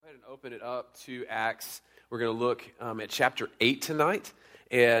open it up to Acts. We're going to look at chapter 8 tonight.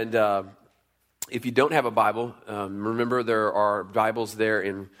 And if you don't have a Bible, remember there are Bibles there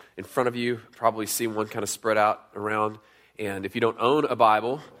in front of you. Probably see one kind of spread out around. And if you don't own a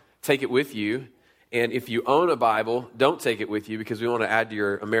Bible, take it with you. And if you own a Bible, don't take it with you because we want to add to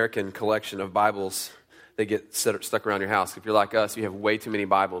your American collection of Bibles that get stuck around your house. If you're like us, you have way too many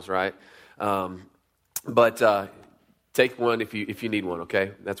Bibles, right? But take one if you need one,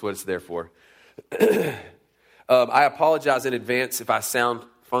 okay? That's what it's there for. I apologize in advance if I sound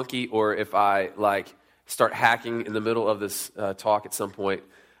funky or if I start hacking in the middle of this talk at some point.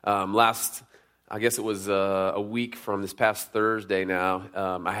 I guess it was a week from this past Thursday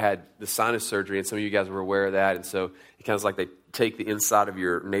now, I had the sinus surgery, and some of you guys were aware of that, and so it kind of like they take the inside of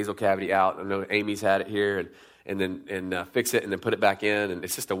your nasal cavity out. I know Amy's had it here, and then fix it and then put it back in, and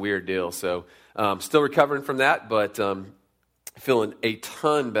it's just a weird deal. So still recovering from that, but feeling a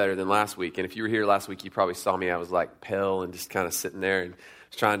ton better than last week. And if you were here last week, you probably saw me. I was like pale and just kind of sitting there and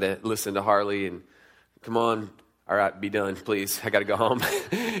was trying to listen to Harley and come on, all right, be done, please. I got to go home.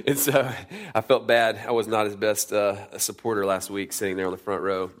 And so I felt bad. I was not his best supporter last week sitting there on the front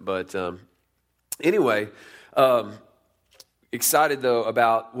row. But anyway, excited, though,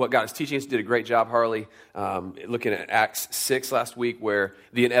 about what God is teaching us. Did a great job, Harley, looking at Acts 6 last week where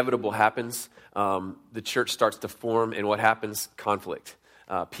the inevitable happens. The church starts to form, and what happens? Conflict.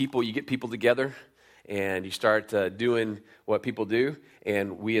 You get people together, and you start doing what people do,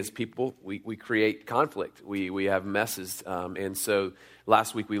 and we as people, we create conflict. We have messes. And so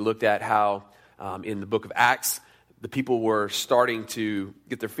last week we looked at how in the book of Acts, the people were starting to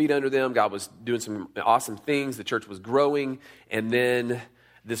get their feet under them. God was doing some awesome things. The church was growing. And then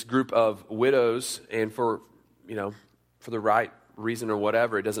this group of widows, and for the right reason or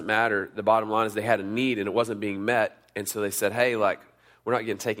whatever, it doesn't matter. The bottom line is they had a need and it wasn't being met. And so they said, hey, we're not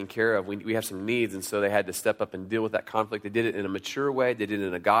getting taken care of. We have some needs. And so they had to step up and deal with that conflict. They did it in a mature way. They did it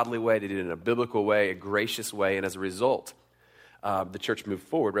in a godly way. They did it in a biblical way, a gracious way. And as a result, the church moved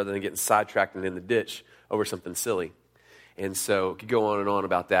forward rather than getting sidetracked and in the ditch over something silly. And so could go on and on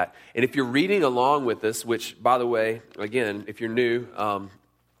about that. And if you're reading along with us, which, by the way, again, if you're new,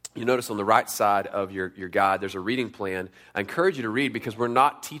 you notice on the right side of your guide, there's a reading plan. I encourage you to read because we're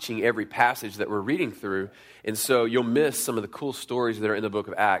not teaching every passage that we're reading through. And so you'll miss some of the cool stories that are in the book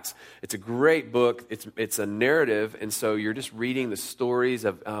of Acts. It's a great book. It's a narrative. And so you're just reading the stories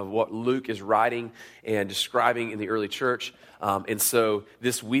of what Luke is writing and describing in the early church. And so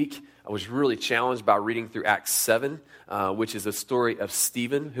this week, I was really challenged by reading through Acts 7, which is a story of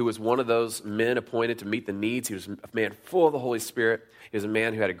Stephen, who was one of those men appointed to meet the needs. He was a man full of the Holy Spirit. He was a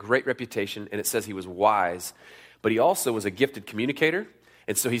man who had a great reputation, and it says he was wise. But he also was a gifted communicator.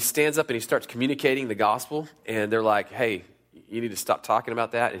 And so he stands up and he starts communicating the gospel, and they're like, hey, you need to stop talking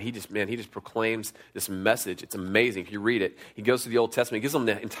about that. And he just proclaims this message. It's amazing. If you read it, he goes through the Old Testament. He gives them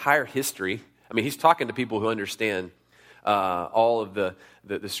the entire history. I mean, he's talking to people who understand all of the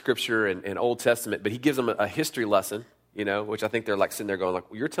scripture and Old Testament, but he gives them a history lesson, which I think they're sitting there going well,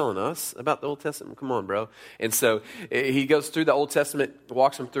 you're telling us about the Old Testament? Come on, bro. And so he goes through the Old Testament,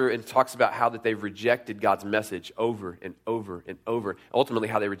 walks them through, and talks about how that they've rejected God's message over and over and over, ultimately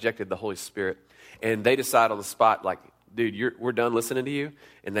how they rejected the Holy Spirit. And they decide on the spot, dude, we're done listening to you,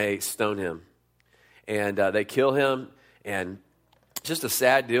 and they stone him. And they kill him, and just a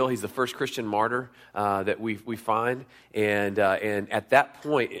sad deal. He's the first Christian martyr that we find. And at that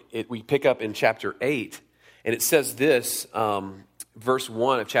point, we pick up in chapter 8, and it says this, verse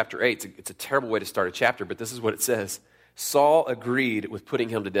 1 of chapter 8. It's a terrible way to start a chapter, but this is what it says. Saul agreed with putting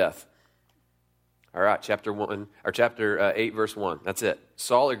him to death. All right, chapter 8, verse 1. That's it.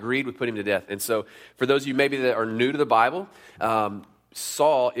 Saul agreed with putting him to death. And so for those of you maybe that are new to the Bible,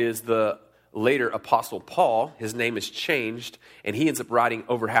 Saul is the later Apostle Paul. His name is changed, and he ends up writing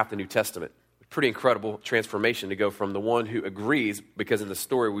over half the New Testament. Pretty incredible transformation to go from the one who agrees, because in the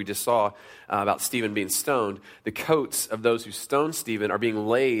story we just saw about Stephen being stoned, the coats of those who stoned Stephen are being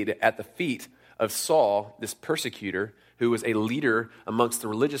laid at the feet of Saul, this persecutor, who was a leader amongst the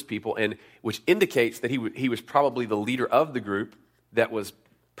religious people, and which indicates that he was probably the leader of the group that was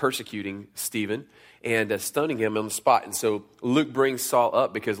persecuting Stephen and stoning him on the spot. And so Luke brings Saul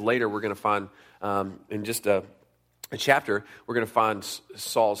up because later we're going to find in just a chapter, we're going to find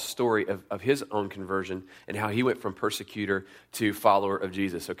Saul's story of his own conversion and how he went from persecutor to follower of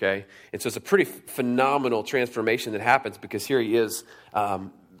Jesus, okay? And so it's a pretty phenomenal transformation that happens because here he is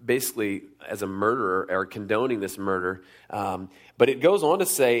basically as a murderer or condoning this murder. But it goes on to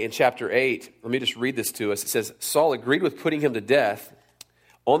say in chapter 8, let me just read this to us. It says, Saul agreed with putting him to death.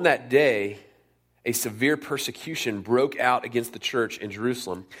 On that day, a severe persecution broke out against the church in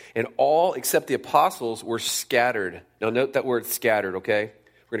Jerusalem, and all except the apostles were scattered. Now note that word scattered, okay?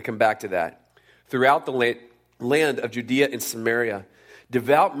 We're going to come back to that. Throughout the land of Judea and Samaria,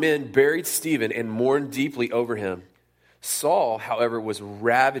 devout men buried Stephen and mourned deeply over him. Saul, however, was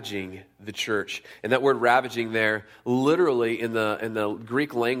ravaging the church. And that word ravaging there, literally in the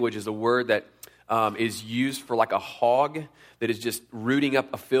Greek language, is a word that is used for like a hog that is just rooting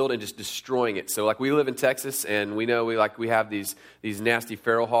up a field and just destroying it. So like we live in Texas, and we know we have these nasty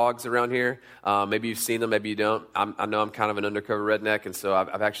feral hogs around here. Maybe you've seen them, maybe you don't. I know I'm kind of an undercover redneck, and so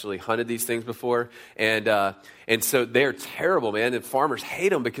I've actually hunted these things before. And so they're terrible, man. And farmers hate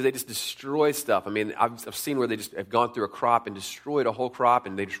them because they just destroy stuff. I mean, I've seen where they just have gone through a crop and destroyed a whole crop,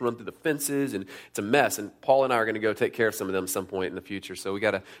 and they just run through the fences, and it's a mess. And Paul and I are going to go take care of some of them at some point in the future. So we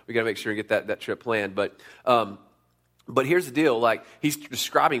gotta make sure and get that trip planned. But here's the deal, like he's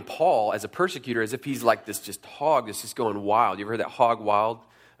describing Paul as a persecutor as if he's like this just hog that's just going wild. You ever heard that hog wild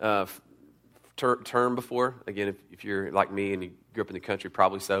term before? Again, if you're like me and you grew up in the country,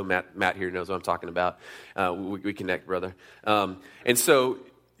 probably so. Matt here knows what I'm talking about. We connect, brother. And so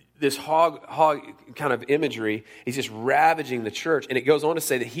this hog kind of imagery, he's just ravaging the church. And it goes on to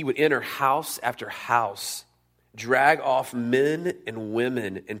say that he would enter house after house, drag off men and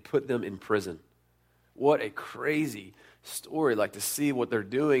women and put them in prison. What a crazy story, like to see what they're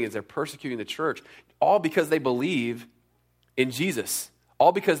doing is they're persecuting the church, all because they believe in Jesus,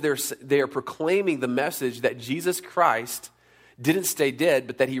 all because they are proclaiming the message that Jesus Christ didn't stay dead,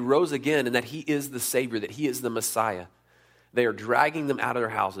 but that he rose again and that he is the Savior, that he is the Messiah. They are dragging them out of their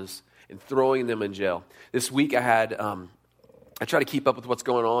houses and throwing them in jail. This week I try to keep up with what's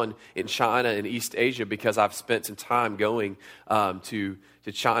going on in China and East Asia because I've spent some time going to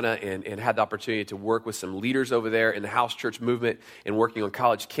China and had the opportunity to work with some leaders over there in the house church movement and working on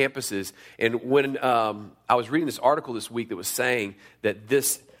college campuses. And when I was reading this article this week that was saying that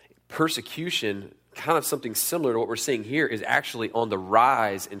this persecution, kind of something similar to what we're seeing here, is actually on the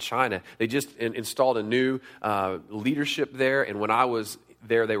rise in China. They just installed a new leadership there, and when I was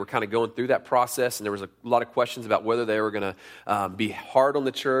there, they were kind of going through that process, and there was a lot of questions about whether they were going to be hard on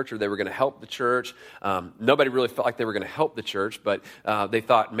the church or they were going to help the church. Nobody really felt like they were going to help the church, but they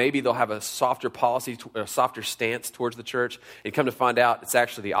thought maybe they'll have a softer policy, a softer stance towards the church. And come to find out, it's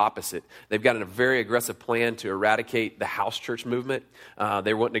actually the opposite. They've got a very aggressive plan to eradicate the house church movement.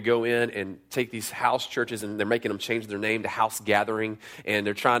 They're wanting to go in and take these house churches, and they're making them change their name to House Gathering, and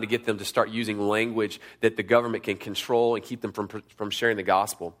they're trying to get them to start using language that the government can control and keep them from sharing the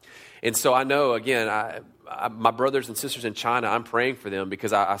gospel. And so I know, again, my brothers and sisters in China, I'm praying for them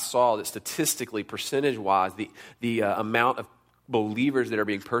because I saw that statistically, percentage-wise, the amount of believers that are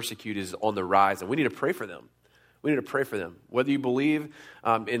being persecuted is on the rise, and we need to pray for them. We need to pray for them. Whether you believe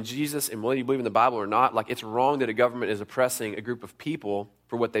in Jesus and whether you believe in the Bible or not, like it's wrong that a government is oppressing a group of people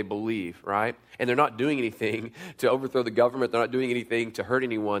for what they believe, right? And they're not doing anything to overthrow the government. They're not doing anything to hurt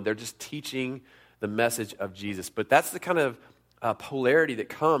anyone. They're just teaching the message of Jesus. But that's the kind of polarity that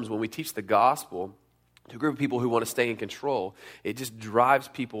comes when we teach the gospel to a group of people who want to stay in control. It just drives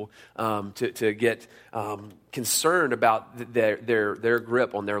people to get concerned about their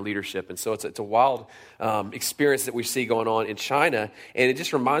grip on their leadership. And so it's a wild experience that we see going on in China. And it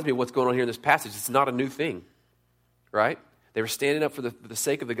just reminds me of what's going on here in this passage. It's not a new thing, right? They were standing up for the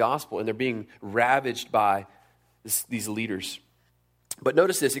sake of the gospel, and they're being ravaged by these leaders. But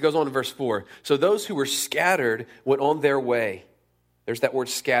notice this. It goes on in verse 4. So those who were scattered went on their way. There's that word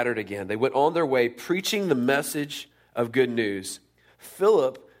scattered again. They went on their way preaching the message of good news.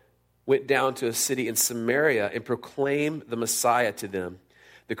 Philip went down to a city in Samaria and proclaimed the Messiah to them.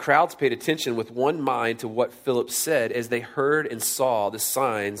 The crowds paid attention with one mind to what Philip said as they heard and saw the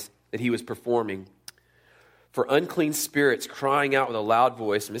signs that he was performing. For unclean spirits crying out with a loud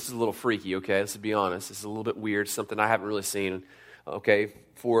voice, and this is a little freaky, okay, let's be honest. This is a little bit weird, something I haven't really seen. Okay,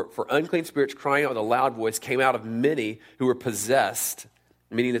 for unclean spirits crying out with a loud voice came out of many who were possessed,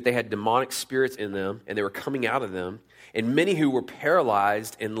 meaning that they had demonic spirits in them, and they were coming out of them. And many who were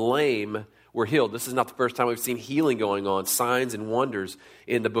paralyzed and lame were healed. This is not the first time we've seen healing going on, signs and wonders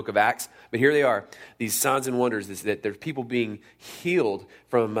in the book of Acts. But here they are, these signs and wonders, that there's people being healed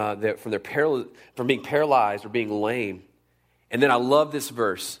from being paralyzed or being lame. And then I love this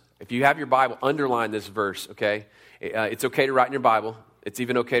verse. If you have your Bible, underline this verse, okay? It's okay to write in your Bible. It's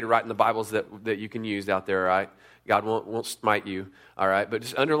even okay to write in the Bibles that you can use out there, all right? God won't smite you, all right? But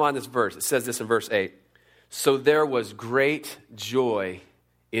just underline this verse. It says this in verse 8. So there was great joy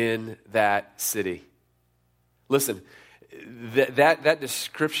in that city. Listen, that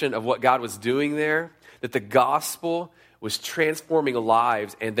description of what God was doing there, that the gospel was transforming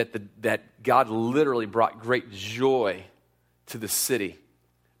lives, and that God literally brought great joy to the city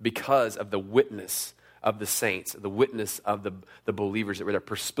because of the witness of the saints, the witness of the believers that were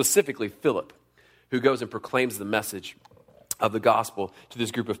there, specifically Philip, who goes and proclaims the message of the gospel to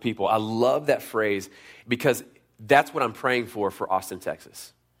this group of people. I love that phrase because that's what I'm praying for Austin,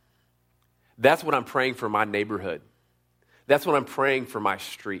 Texas. That's what I'm praying for my neighborhood. That's what I'm praying for my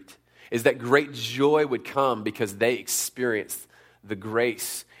street, is that great joy would come because they experienced the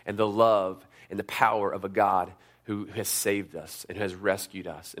grace and the love and the power of a God who has saved us and has rescued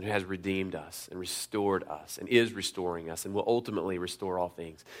us and who has redeemed us and restored us and is restoring us and will ultimately restore all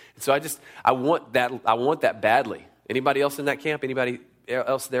things. And so I want that badly. Anybody else in that camp? Anybody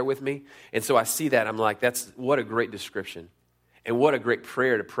else there with me? And so I see that. I'm like, what a great description. And what a great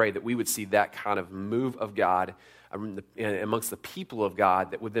prayer to pray that we would see that kind of move of God amongst the people of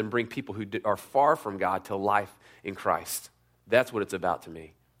God that would then bring people who are far from God to life in Christ. That's what it's about to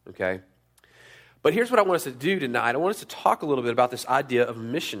me, okay? But here's what I want us to do tonight. I want us to talk a little bit about this idea of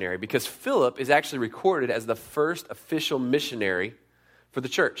missionary, because Philip is actually recorded as the first official missionary for the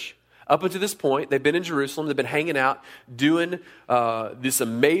church. Up until this point, they've been in Jerusalem. They've been hanging out, doing this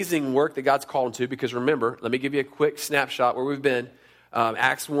amazing work that God's called them to. Because remember, let me give you a quick snapshot where we've been.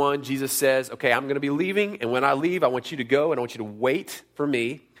 Acts 1, Jesus says, okay, I'm going to be leaving. And when I leave, I want you to go and I want you to wait for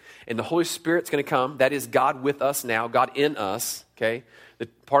me. And the Holy Spirit's going to come. That is God with us now, God in us, okay? The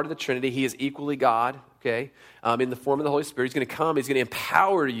part of the Trinity, he is equally God, okay? In the form of the Holy Spirit. He's going to come. He's going to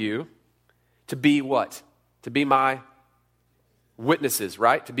empower you to be what? To be my witnesses,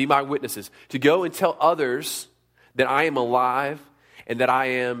 right? To be my witnesses. To go and tell others that I am alive and that I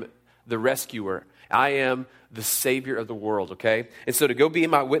am the rescuer. I am the Savior of the world, okay? And so to go be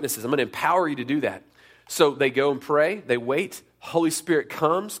my witnesses, I'm going to empower you to do that. So they go and pray. They wait. Holy Spirit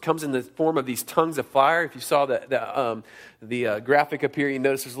comes in the form of these tongues of fire. If you saw the graphic up here, you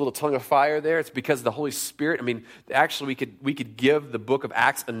notice there's a little tongue of fire there. It's because of the Holy Spirit. I mean, actually, we could give the book of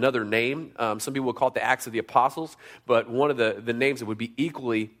Acts another name. Some people will call it the Acts of the Apostles, but one of the names that would be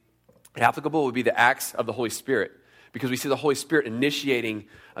equally applicable would be the Acts of the Holy Spirit, because we see the Holy Spirit initiating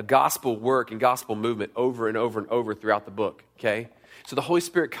a gospel work and gospel movement over and over and over throughout the book, okay? So the Holy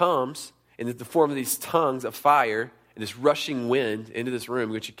Spirit comes in the form of these tongues of fire and this rushing wind into this room,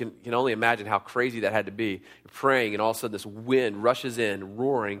 which you can only imagine how crazy that had to be. You're praying, and all of a sudden this wind rushes in,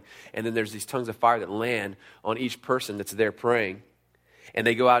 roaring, and then there's these tongues of fire that land on each person that's there praying. And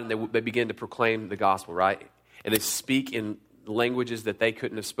they go out and they begin to proclaim the gospel, right? And they speak in languages that they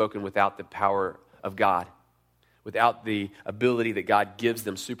couldn't have spoken without the power of God, without the ability that God gives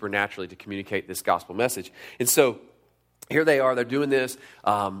them supernaturally to communicate this gospel message. And so here they are, they're doing this,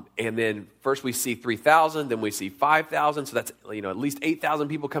 and then first we see 3,000, then we see 5,000, so that's at least 8,000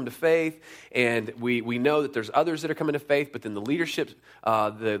 people come to faith, and we know that there's others that are coming to faith, but then the leadership,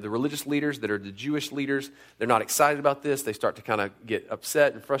 the religious leaders that are the Jewish leaders, they're not excited about this. They start to kind of get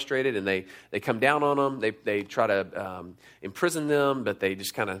upset and frustrated, and they come down on them. They try to imprison them, but they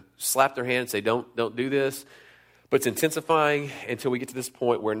just kind of slap their hands and say, don't do this. But it's intensifying until we get to this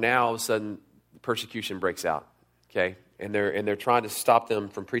point where now all of a sudden persecution breaks out, okay? And they're trying to stop them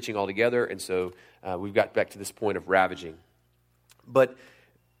from preaching altogether, and so we've got back to this point of ravaging. But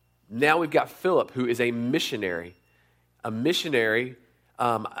now we've got Philip, who is a missionary. A missionary.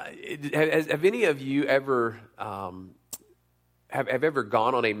 Have any of you ever have ever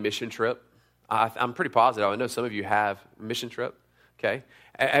gone on a mission trip? I'm pretty positive. I know some of you have a mission trip. Okay.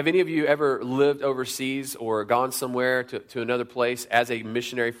 Have any of you ever lived overseas or gone somewhere to another place as a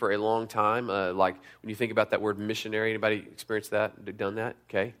missionary for a long time? Like when you think about that word missionary, anybody experienced that, done that?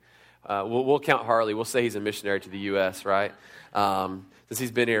 Okay. We'll count Harley. We'll say he's a missionary to the U.S., right? Since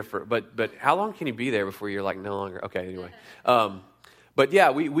he's been here but how long can he be there before you're like no longer? Okay, anyway. But yeah,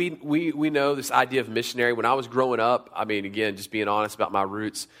 we know this idea of missionary. When I was growing up, I mean, again, just being honest about my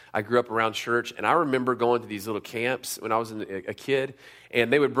roots, I grew up around church, and I remember going to these little camps when I was a kid,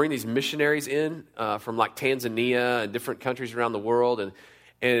 and they would bring these missionaries in from like Tanzania and different countries around the world,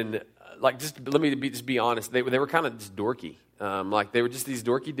 and like just let me be honest, they were kind of just dorky. Like they were just these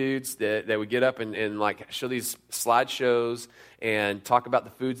dorky dudes that would get up and like show these slideshows and talk about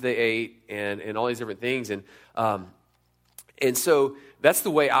the foods they ate and all these different things. And so that's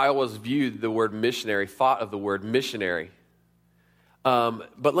the way I always viewed the word missionary, thought of the word missionary.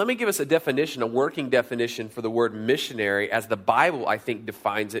 But let me give us a definition, a working definition for the word missionary as the Bible, I think,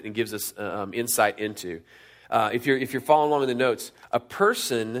 defines it and gives us insight into. If you're following along in the notes, a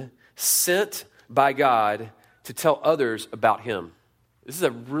person sent by God to tell others about him. This is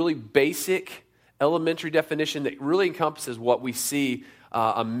a really basic, elementary definition that really encompasses what we see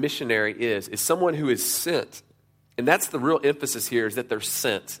a missionary is someone who is sent And that's the real emphasis here, is that they're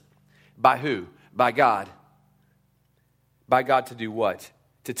sent. By who? By God. By God to do what?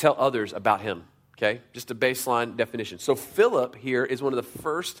 To tell others about him. Okay? Just a baseline definition. So Philip here is one of the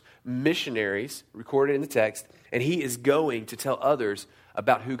first missionaries recorded in the text, and he is going to tell others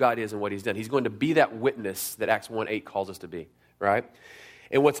about who God is and what he's done. He's going to be that witness that Acts 1:8 calls us to be, right?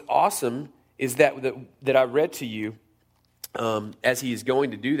 And what's awesome is that I read to you, as he is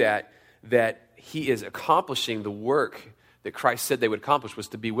going to do that he is accomplishing the work that Christ said they would accomplish, was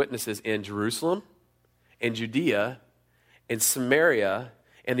to be witnesses in Jerusalem and Judea and Samaria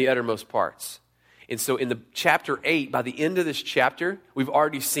and the uttermost parts. And so in the chapter 8, by the end of this chapter, we've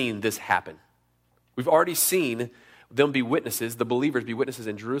already seen this happen. We've already seen them be witnesses, the believers be witnesses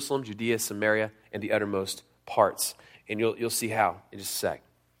in Jerusalem, Judea, Samaria, and the uttermost parts. And you'll see how in just a sec.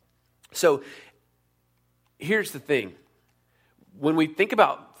 So here's the thing. When we think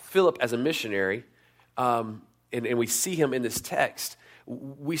about Philip as a missionary, and we see him in this text,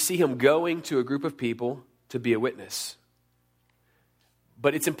 we see him going to a group of people to be a witness.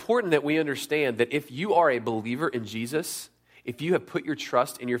 But it's important that we understand that if you are a believer in Jesus, if you have put your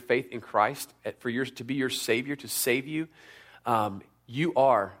trust and your faith in Christ to be your Savior, to save you, you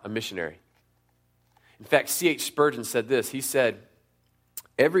are a missionary. In fact, C.H. Spurgeon said this. He said,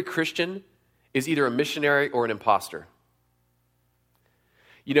 every Christian is either a missionary or an imposter.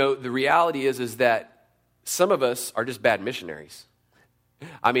 You know, the reality is that some of us are just bad missionaries.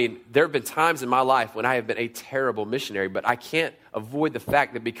 I mean, there have been times in my life when I have been a terrible missionary, but I can't avoid the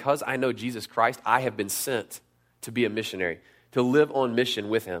fact that because I know Jesus Christ, I have been sent to be a missionary, to live on mission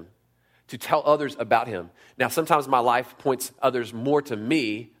with him, to tell others about him. Now, sometimes my life points others more to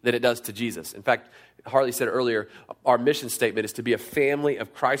me than it does to Jesus. In fact, Harley said earlier, our mission statement is to be a family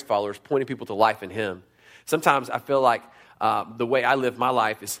of Christ followers pointing people to life in him. Sometimes I feel like the way I live my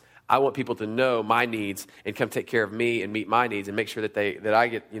life is I want people to know my needs and come take care of me and meet my needs and make sure that I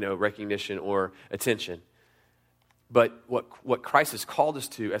get, recognition or attention. But what Christ has called us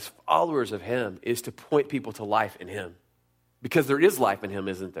to as followers of him is to point people to life in him. Because there is life in him,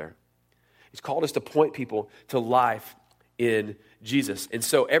 isn't there? He's called us to point people to life in Jesus. And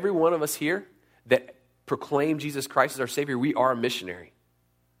so every one of us here that proclaim Jesus Christ as our Savior, we are a missionary.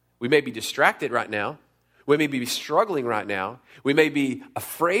 We may be distracted right now. We may be struggling right now. We may be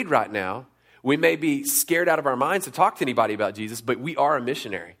afraid right now. We may be scared out of our minds to talk to anybody about Jesus, but we are a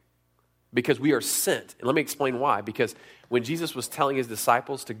missionary because we are sent. And let me explain why. Because when Jesus was telling his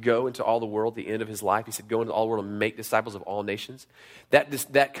disciples to go into all the world, the end of his life, he said, go into all the world and make disciples of all nations.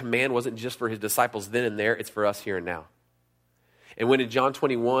 That command wasn't just for his disciples then and there, it's for us here and now. And when in John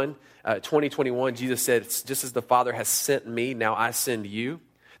 21, Jesus said, just as the Father has sent me, now I send you.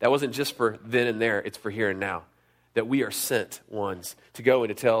 That wasn't just for then and there, it's for here and now. That we are sent ones to go and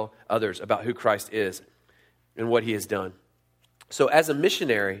to tell others about who Christ is and what he has done. So as a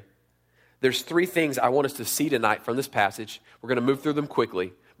missionary, there's three things I want us to see tonight from this passage. We're going to move through them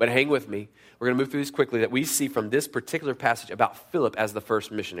quickly, but hang with me. We're going to move through these quickly that we see from this particular passage about Philip as the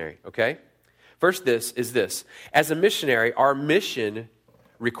first missionary, okay? First, this is this. As a missionary, our mission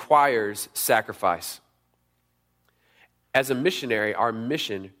requires sacrifice. As a missionary, our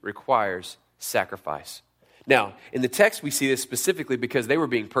mission requires sacrifice. Now, in the text, we see this specifically because they were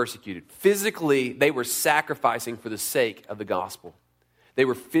being persecuted. Physically, they were sacrificing for the sake of the gospel. They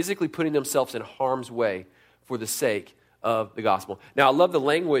were physically putting themselves in harm's way for the sake of the gospel. Now, I love the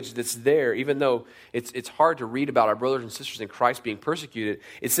language that's there, even though it's hard to read about our brothers and sisters in Christ being persecuted.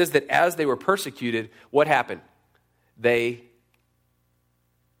 It says that as they were persecuted, what happened? We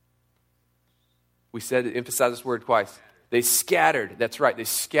emphasize this word twice. They scattered. That's right, they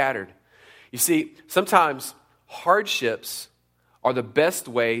scattered. You see, sometimes hardships are the best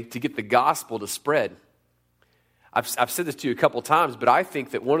way to get the gospel to spread. I've said this to you a couple times, but I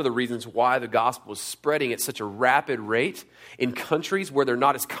think that one of the reasons why the gospel is spreading at such a rapid rate in countries where they're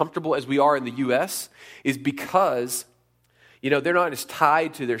not as comfortable as we are in the U.S. is because, they're not as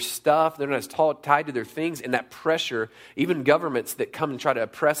tied to their stuff, they're not as tied to their things, and that pressure, even governments that come and try to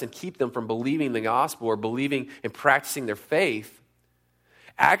oppress and keep them from believing the gospel or believing and practicing their faith,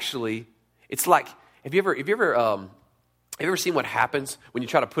 actually, it's like, have you ever seen what happens when you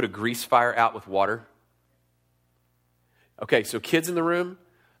try to put a grease fire out with water? Okay, so kids in the room,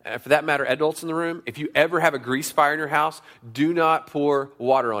 and for that matter, adults in the room, if you ever have a grease fire in your house, do not pour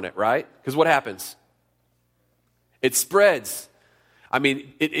water on it, right? Because what happens? It spreads. I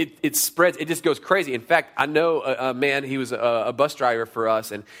mean, it spreads. It just goes crazy. In fact, I know a man, he was a bus driver for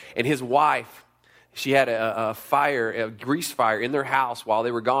us, and his wife, she had a grease fire in their house while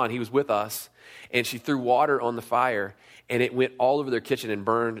they were gone. He was with us, and she threw water on the fire, and it went all over their kitchen and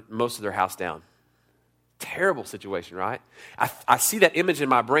burned most of their house down. Terrible situation, right? I see that image in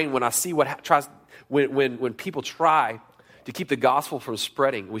my brain when I see when people try to keep the gospel from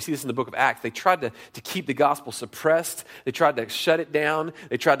spreading. We see this in the book of Acts. They tried to keep the gospel suppressed. They tried to shut it down.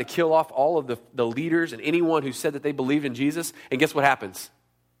 They tried to kill off all of the leaders and anyone who said that they believed in Jesus. And guess what happens?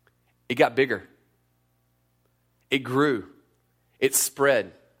 It got bigger. It grew. It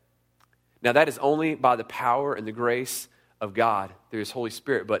spread. Now that is only by the power and the grace of God through His Holy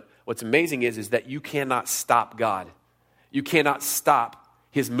Spirit. But what's amazing is that you cannot stop God. You cannot stop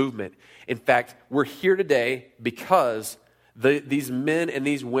His movement. In fact, we're here today because these men and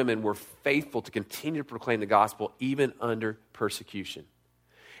these women were faithful to continue to proclaim the gospel even under persecution.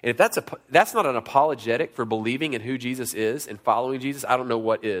 And if that's not an apologetic for believing in who Jesus is and following Jesus, I don't know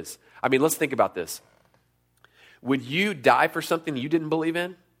what is. I mean, let's think about this. Would you die for something you didn't believe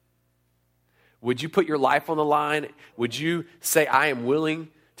in? Would you put your life on the line? Would you say, I am willing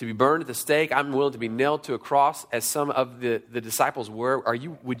to be burned at the stake? I'm willing to be nailed to a cross, as some of the disciples were?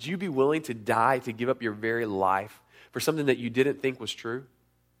 Would you be willing to die, to give up your very life for something that you didn't think was true?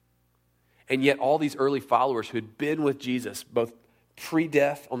 And yet all these early followers who had been with Jesus, both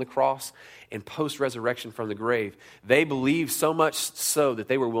pre-death on the cross and post-resurrection from the grave, they believed so much so that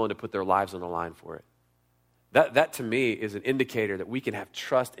they were willing to put their lives on the line for it. That to me is an indicator that we can have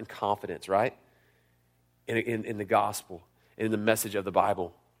trust and confidence, right? In the gospel, in the message of the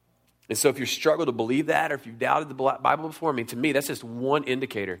Bible. And so if you struggle to believe that, or if you've doubted the Bible before, I mean, to me, that's just one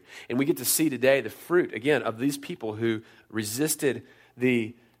indicator. And we get to see today the fruit, again, of these people who resisted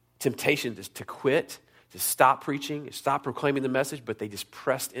the temptation to quit, to stop preaching, stop proclaiming the message, but they just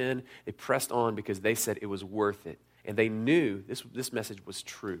pressed in, they pressed on because they said it was worth it. And they knew this message was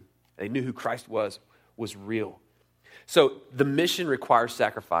true. They knew who Christ was real. So the mission requires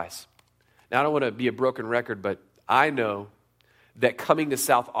sacrifice. Now, I don't want to be a broken record, but I know that coming to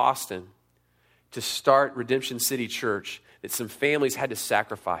South Austin to start Redemption City Church, that some families had to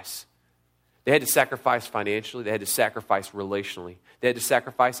sacrifice. They had to sacrifice financially. They had to sacrifice relationally. They had to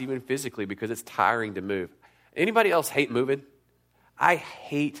sacrifice even physically because it's tiring to move. Anybody else hate moving? I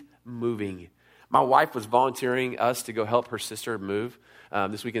hate moving. My wife was volunteering us to go help her sister move.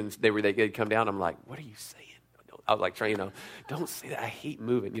 This weekend, they'd come down. I'm like, what are you saying? I was like, don't say that. I hate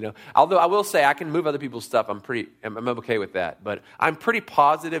moving, Although I will say I can move other people's stuff. I'm okay with that. But I'm pretty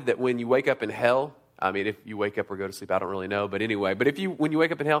positive that when you wake up in hell, I mean, if you wake up or go to sleep, I don't really know. But anyway, when you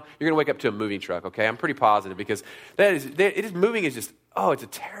wake up in hell, you're going to wake up to a moving truck, okay? I'm pretty positive because moving is just, it's a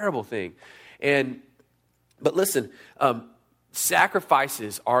terrible thing. But listen,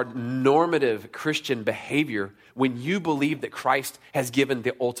 sacrifices are normative Christian behavior when you believe that Christ has given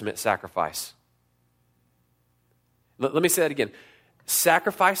the ultimate sacrifice. Let me say that again.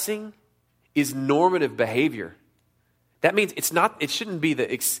 Sacrificing is normative behavior. That means it shouldn't be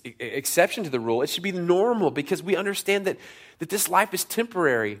the exception to the rule. It should be normal because we understand that this life is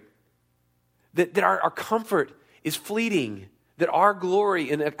temporary, that our comfort is fleeting, that our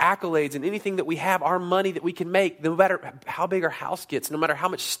glory and accolades and anything that we have, our money that we can make, no matter how big our house gets, no matter how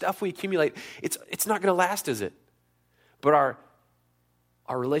much stuff we accumulate, it's not going to last, is it? But our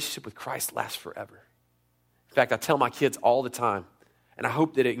relationship with Christ lasts forever. In fact, I tell my kids all the time, and I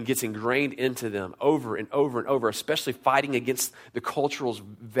hope that it gets ingrained into them over and over and over, especially fighting against the cultural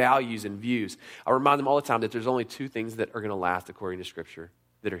values and views. I remind them all the time that there's only two things that are going to last according to Scripture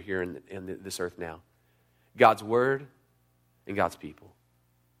that are here in this earth now. God's Word and God's people.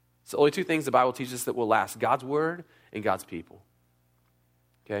 It's the only two things the Bible teaches us that will last. God's Word and God's people.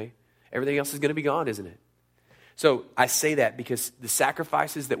 Okay? Everything else is going to be gone, isn't it? So I say that because the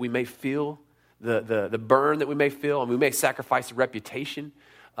sacrifices that we may feel, the burn that we may feel, and we may sacrifice reputation.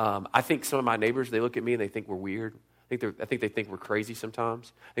 I think some of my neighbors, they look at me and they think we're weird. I think they think we're crazy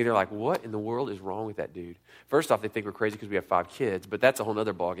sometimes. I think they're like, what in the world is wrong with that dude? First off, they think we're crazy because we have 5 kids, but that's a whole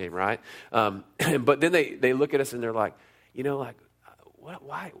other ballgame, right? But then they look at us and they're like,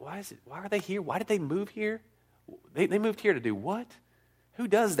 why is it? Why are they here? Why did they move here? They moved here to do what? Who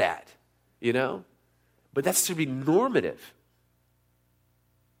does that? But that should be normative.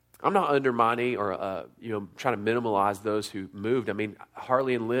 I'm not undermining or trying to minimize those who moved. I mean,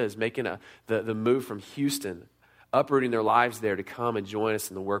 Harley and Liz making the move from Houston, uprooting their lives there to come and join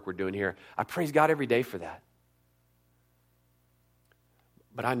us in the work we're doing here. I praise God every day for that.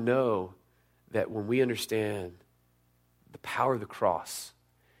 But I know that when we understand the power of the cross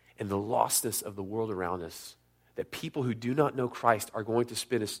and the lostness of the world around us, that people who do not know Christ are going to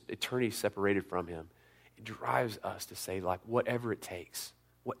spend eternity separated from Him, it drives us to say, like, whatever it takes,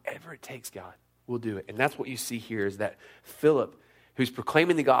 God, we'll do it. And that's what you see here is that Philip, who's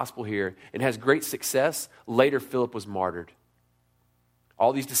proclaiming the gospel here and has great success, later Philip was martyred.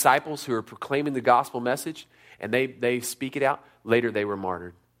 All these disciples who are proclaiming the gospel message, and they speak it out, later they were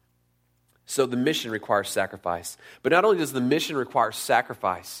martyred. So the mission requires sacrifice. But not only does the mission require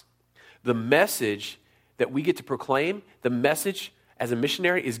sacrifice, the message that we get to proclaim, the message as a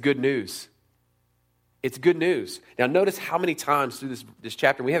missionary is good news. It's good news. Now notice how many times through this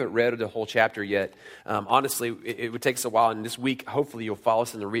chapter, we haven't read the whole chapter yet. Honestly, it would take us a while, and this week, hopefully you'll follow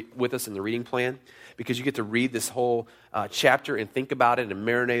us with us in the reading plan, because you get to read this whole chapter and think about it and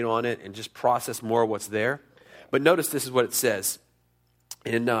marinate on it and just process more of what's there. But notice this is what it says.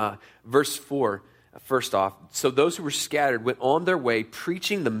 In verse 4, first off, so those who were scattered went on their way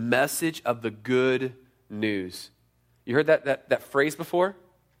preaching the message of the good news. You heard that phrase before?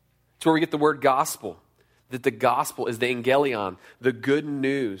 It's where we get the word gospel. That the gospel is the angelion, the good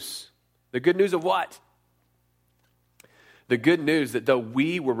news. The good news of what? The good news that though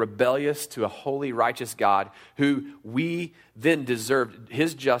we were rebellious to a holy, righteous God, who we then deserved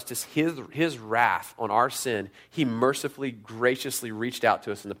his justice, his wrath on our sin, he mercifully, graciously reached out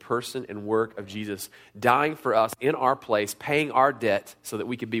to us in the person and work of Jesus, dying for us in our place, paying our debt so that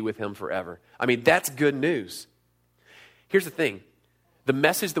we could be with him forever. I mean, that's good news. Here's the thing. The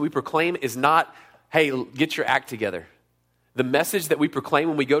message that we proclaim is not, hey, get your act together. The message that we proclaim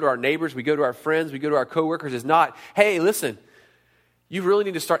when we go to our neighbors, we go to our friends, we go to our coworkers is not, hey, listen, you really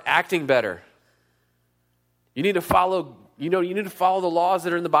need to start acting better. You need to follow, you need to follow the laws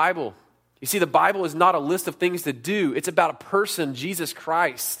that are in the Bible. You see, the Bible is not a list of things to do. It's about a person, Jesus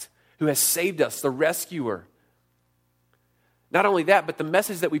Christ, who has saved us, the rescuer. Not only that, but the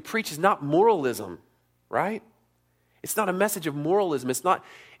message that we preach is not moralism, right? It's not a message of moralism. It's not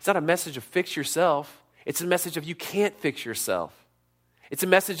a message of fix yourself. It's a message of you can't fix yourself. It's a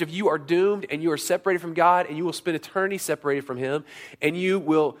message of you are doomed and you are separated from God and you will spend eternity separated from him, and you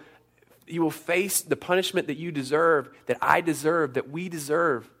will face the punishment that you deserve, that I deserve, that we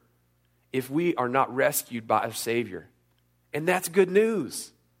deserve if we are not rescued by a Savior. And that's good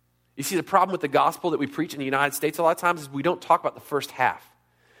news. You see, the problem with the gospel that we preach in the United States a lot of times is we don't talk about the first half.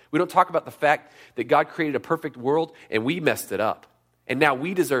 We don't talk about the fact that God created a perfect world and we messed it up. And now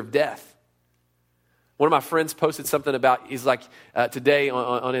we deserve death. One of my friends posted something about, he's like, today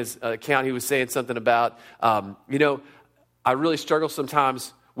on his account, he was saying something about, I really struggle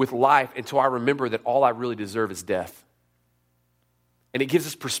sometimes with life until I remember that all I really deserve is death. And it gives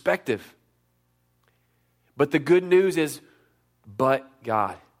us perspective. But the good news is, but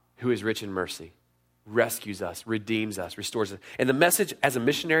God, who is rich in mercy, rescues us, redeems us, restores us. And the message as a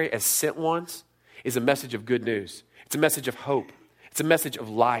missionary, as sent ones, is a message of good news. It's a message of hope. It's a message of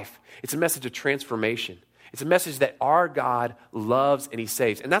life. It's a message of transformation. It's a message that our God loves and he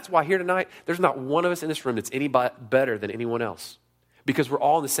saves. And that's why here tonight, there's not one of us in this room that's any better than anyone else. Because we're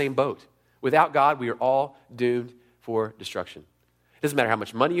all in the same boat. Without God, we are all doomed for destruction. It doesn't matter how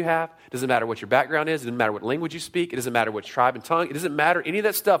much money you have. It doesn't matter what your background is. It doesn't matter what language you speak. It doesn't matter what tribe and tongue. It doesn't matter any of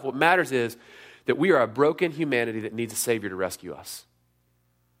that stuff. What matters is that we are a broken humanity that needs a Savior to rescue us.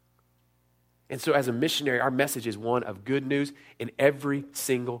 And so as a missionary, our message is one of good news in every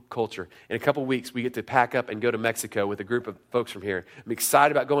single culture. In a couple weeks, we get to pack up and go to Mexico with a group of folks from here. I'm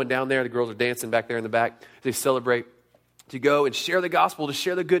excited about going down there. The girls are dancing back there in the back. They celebrate to go and share the gospel, to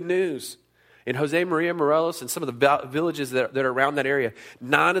share the good news. In Jose Maria Morelos and some of the villages that are around that area,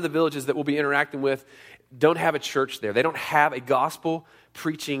 9 of the villages that we'll be interacting with don't have a church there. They don't have a gospel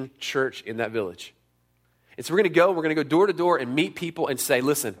preaching church in that village. And so we're going to go door to door and meet people and say,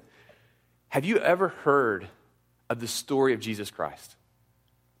 listen, have you ever heard of the story of Jesus Christ?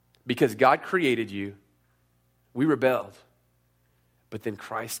 Because God created you, we rebelled, but then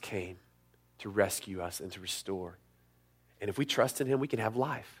Christ came to rescue us and to restore. And if we trust in him, we can have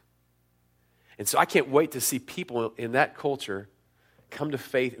life. And so I can't wait to see people in that culture come to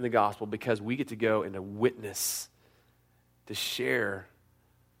faith in the gospel, because we get to go and to witness, to share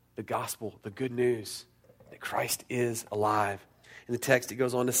the gospel, the good news that Christ is alive. In the text, it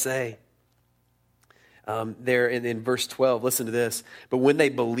goes on to say, there in verse 12, listen to this. But when they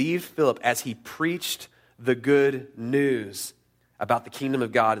believed Philip as he preached the good news about the kingdom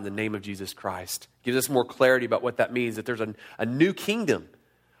of God in the name of Jesus Christ, gives us more clarity about what that means, that there's a new kingdom.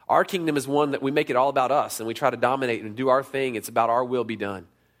 Our kingdom is one that we make it all about us and we try to dominate and do our thing. It's about our will be done.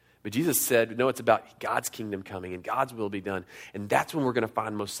 But Jesus said, no, it's about God's kingdom coming and God's will be done. And that's when we're going to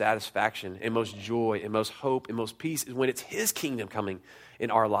find most satisfaction and most joy and most hope and most peace, is when it's his kingdom coming in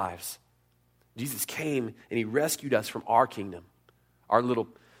our lives. Jesus came and he rescued us from our kingdom, our little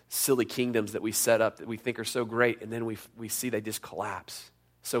silly kingdoms that we set up that we think are so great, and then we see they just collapse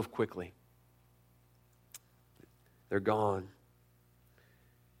so quickly. They're gone.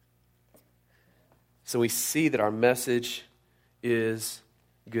 So we see that our message is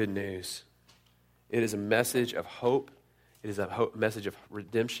good news. It is a message of hope. It is a message of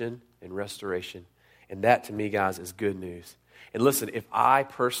redemption and restoration. And that, to me, guys, is good news. And listen, if I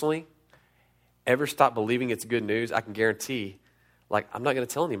personally ever stop believing it's good news, I can guarantee, I'm not going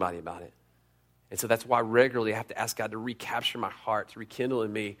to tell anybody about it. And so that's why regularly I have to ask God to recapture my heart, to rekindle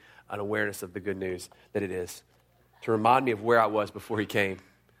in me an awareness of the good news that it is, to remind me of where I was before he came.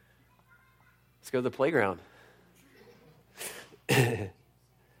 Let's go to the playground.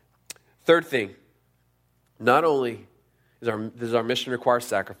 Third thing, not only does our mission require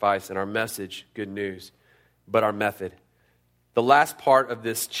sacrifice and our message good news, but our method. The last part of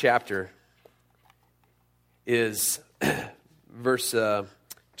this chapter is verse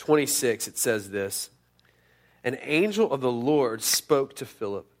 26. It says this: an angel of the Lord spoke to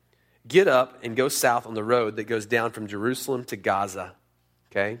Philip, "Get up and go south on the road that goes down from Jerusalem to Gaza."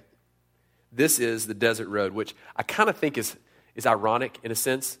 Okay? This is the desert road, which I kind of think is ironic in a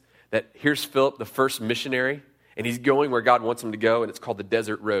sense, that here's Philip, the first missionary, and he's going where God wants him to go, and it's called the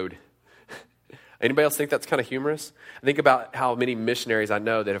desert road. Anybody else think that's kind of humorous? I think about how many missionaries I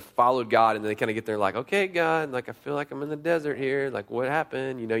know that have followed God, and then they kind of get there like, okay, God, I feel like I'm in the desert here. What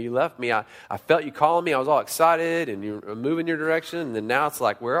happened? You left me. I felt you calling me. I was all excited, and you're moving your direction, and then now it's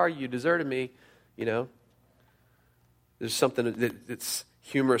like, where are you? You deserted me. There's something that's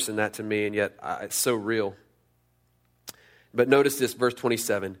humorous in that to me, and yet it's so real. But notice this, verse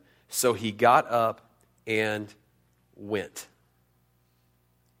 27. So he got up and went.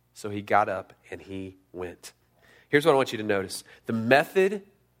 So he got up and he went. Here's what I want you to notice. The method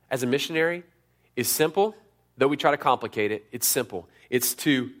as a missionary is simple. Though we try to complicate it, it's simple. It's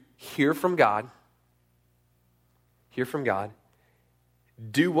to hear from God,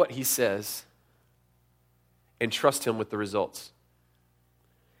 do what he says, and trust him with the results.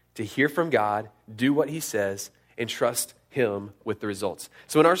 To hear from God, do what he says, and trust him with the results.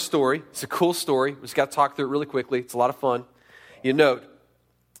 So in our story, it's a cool story. We just got to talk through it really quickly. It's a lot of fun. You note,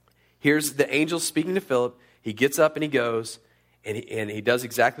 here's the angel speaking to Philip. He gets up and he goes, and he does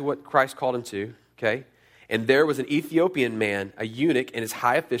exactly what Christ called him to, okay? And there was an Ethiopian man, a eunuch, and his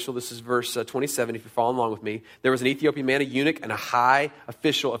high official. This is verse 27, if you're following along with me. There was an Ethiopian man, a eunuch, and a high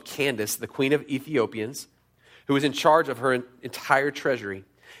official of Candace, the queen of Ethiopians, who was in charge of her entire treasury.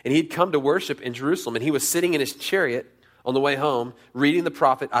 And he'd come to worship in Jerusalem, and he was sitting in his chariot on the way home, reading the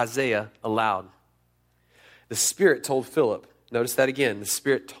prophet Isaiah aloud. The Spirit told Philip, notice that again, the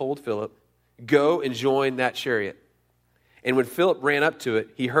Spirit told Philip, go and join that chariot. And when Philip ran up to it,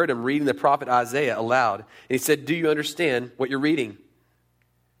 he heard him reading the prophet Isaiah aloud. And he said, do you understand what you're reading?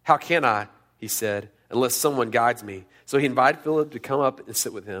 How can I, he said, unless someone guides me? So he invited Philip to come up and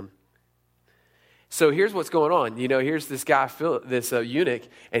sit with him. So here's what's going on. Here's this guy, Philip, this eunuch,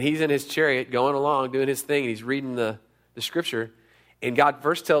 and he's in his chariot going along, doing his thing, and he's reading the scripture. And God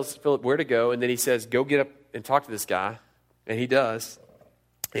first tells Philip where to go, and then he says, go get up and talk to this guy. And he does.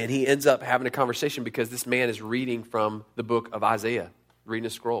 And he ends up having a conversation because this man is reading from the book of Isaiah, reading a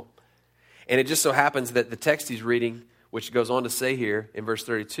scroll. And it just so happens that the text he's reading, which goes on to say here in verse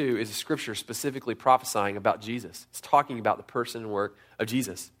 32, is a scripture specifically prophesying about Jesus. It's talking about the person and work of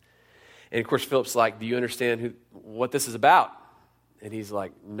Jesus. And of course, Philip's like, do you understand what this is about? And he's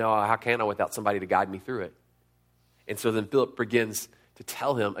like, no, how can I without somebody to guide me through it? And so then Philip begins to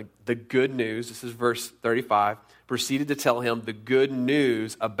tell him the good news. This is verse 35. Proceeded to tell him the good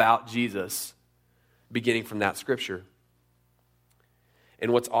news about Jesus, beginning from that scripture.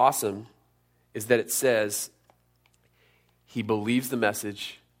 And what's awesome is that it says he believes the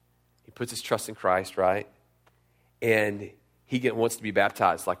message. He puts his trust in Christ, right? And he wants to be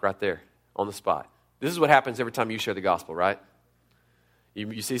baptized, right there on the spot. This is what happens every time you share the gospel, right?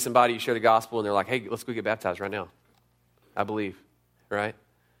 You see somebody, you share the gospel, and they're like, hey, let's go get baptized right now. I believe, right?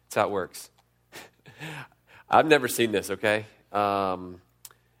 That's how it works. I've never seen this, okay? I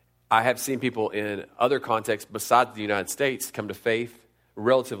have seen people in other contexts besides the United States come to faith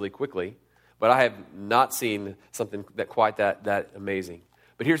relatively quickly, but I have not seen something quite that amazing.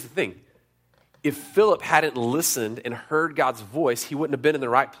 But here's the thing. If Philip hadn't listened and heard God's voice, he wouldn't have been in the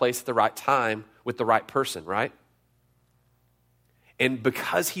right place at the right time with the right person, right? And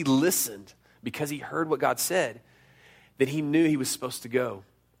because he listened, because he heard what God said, then he knew he was supposed to go.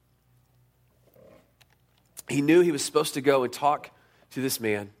 He knew he was supposed to go and talk to this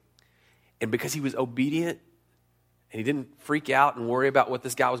man. And because he was obedient and he didn't freak out and worry about what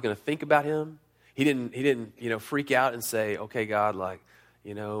this guy was going to think about him, he didn't freak out and say, okay, God,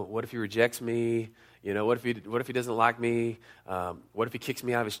 what if he rejects me? What if he doesn't like me? What if he kicks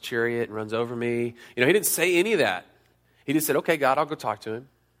me out of his chariot and runs over me? He didn't say any of that. He just said, okay, God, I'll go talk to him.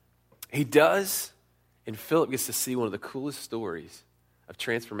 He does, and Philip gets to see one of the coolest stories of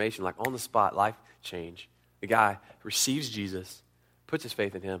transformation, like on the spot, life change. The guy receives Jesus, puts his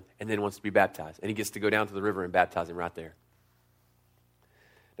faith in him, and then wants to be baptized. And he gets to go down to the river and baptize him right there.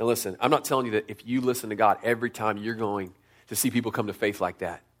 Now listen, I'm not telling you that if you listen to God every time you're going to see people come to faith like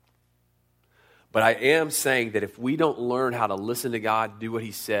that. But I am saying that if we don't learn how to listen to God, do what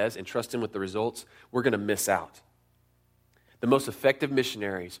he says, and trust him with the results, we're going to miss out. The most effective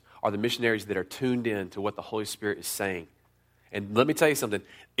missionaries are the missionaries that are tuned in to what the Holy Spirit is saying. And let me tell you something,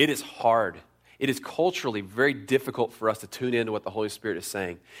 it is hard. It is culturally very difficult for us to tune into what the Holy Spirit is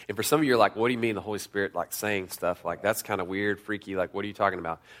saying. And for some of you, you're like, what do you mean the Holy Spirit like saying stuff? Like, that's kind of weird, freaky. Like, what are you talking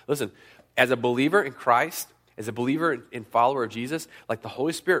about? Listen, as a believer in Christ, as a believer and follower of Jesus, like the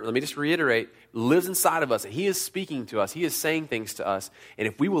Holy Spirit, let me just reiterate, lives inside of us. And he is speaking to us. He is saying things to us. And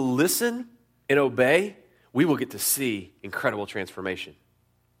if we will listen and obey, we will get to see incredible transformation.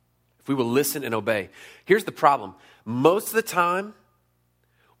 If we will listen and obey. Here's the problem. Most of the time,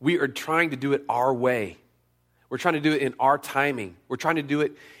 we are trying to do it our way. We're trying to do it in our timing. We're trying to do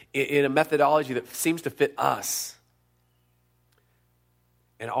it in a methodology that seems to fit us.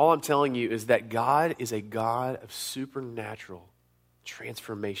 And all I'm telling you is that God is a God of supernatural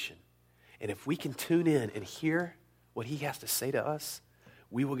transformation. And if we can tune in and hear what he has to say to us,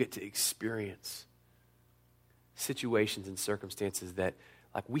 we will get to experience situations and circumstances that,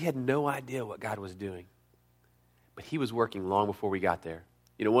 like, we had no idea what God was doing. But he was working long before we got there.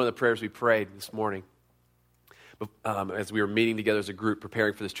 You know, one of the prayers we prayed this morning as we were meeting together as a group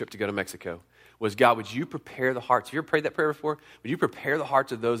preparing for this trip to go to Mexico was, God, would you prepare the hearts? Have you ever prayed that prayer before? Would you prepare the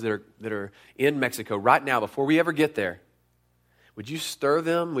hearts of those that are in Mexico right now before we ever get there? Would you stir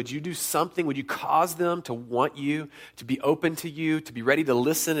them? Would you do something? Would you cause them to want you, to be open to you, to be ready to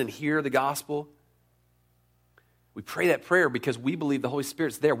listen and hear the gospel? We pray that prayer because we believe the Holy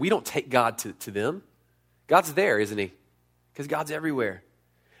Spirit's there. We don't take God to them. God's there, isn't he? Because God's everywhere.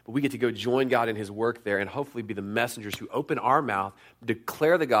 But we get to go join God in his work there and hopefully be the messengers who open our mouth,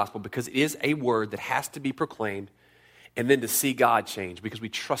 declare the gospel because it is a word that has to be proclaimed, and then to see God change because we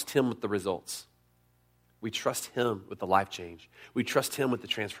trust him with the results. We trust him with the life change. We trust him with the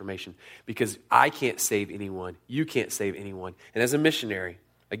transformation because I can't save anyone. You can't save anyone. And as a missionary,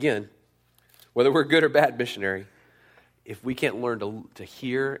 again, whether we're good or bad missionary, if we can't learn to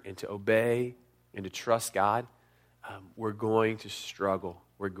hear and to obey and to trust God, we're going to struggle.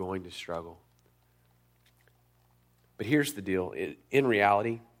 We're going to struggle. But here's the deal. In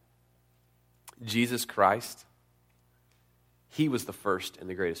reality, Jesus Christ, he was the first and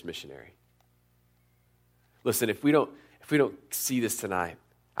the greatest missionary. Listen, if we don't see this tonight,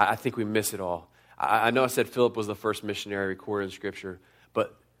 I think we miss it all. I know I said Philip was the first missionary recorded in Scripture,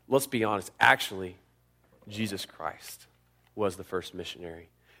 but let's be honest. Actually, Jesus Christ was the first missionary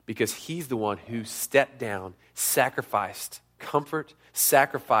because he's the one who stepped down, sacrificed comfort,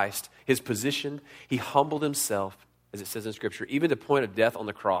 sacrificed his position. He humbled himself, as it says in Scripture, even to the point of death on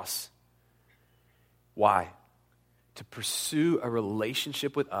the cross. Why? To pursue a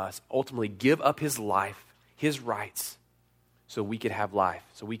relationship with us, ultimately give up his life, his rights, so we could have life,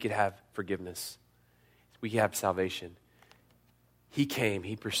 so we could have forgiveness, so we could have salvation. He came,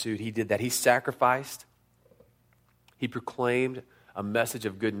 he pursued, he did that. He sacrificed, he proclaimed a message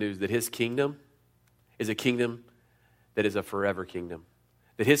of good news that his kingdom is a kingdom that is a forever kingdom.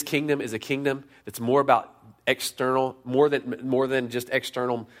 That his kingdom is a kingdom that's more about external, more than just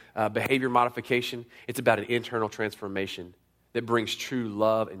external behavior modification. It's about an internal transformation that brings true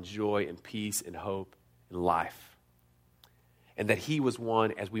love and joy and peace and hope and life. And that he was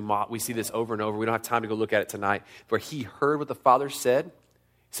one, as we see this over and over. We don't have time to go look at it tonight. Where he heard what the Father said.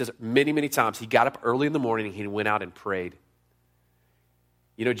 He says many, many times he got up early in the morning and he went out and prayed.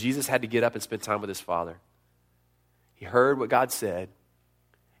 You know, Jesus had to get up and spend time with his Father. He heard what God said.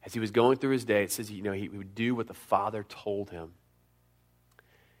 As he was going through his day, it says, you know, he would do what the Father told him.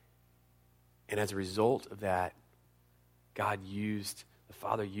 And as a result of that, the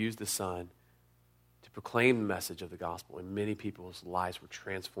Father used the Son to proclaim the message of the gospel. And many people's lives were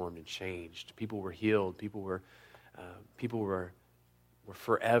transformed and changed. People were healed. People were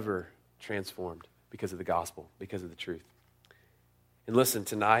forever transformed because of the gospel, because of the truth. And listen,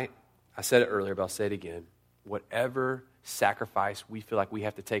 tonight, I said it earlier, but I'll say it again. Whatever sacrifice we feel like we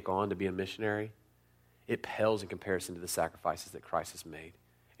have to take on to be a missionary, it pales in comparison to the sacrifices that Christ has made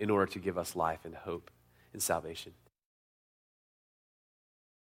in order to give us life and hope and salvation.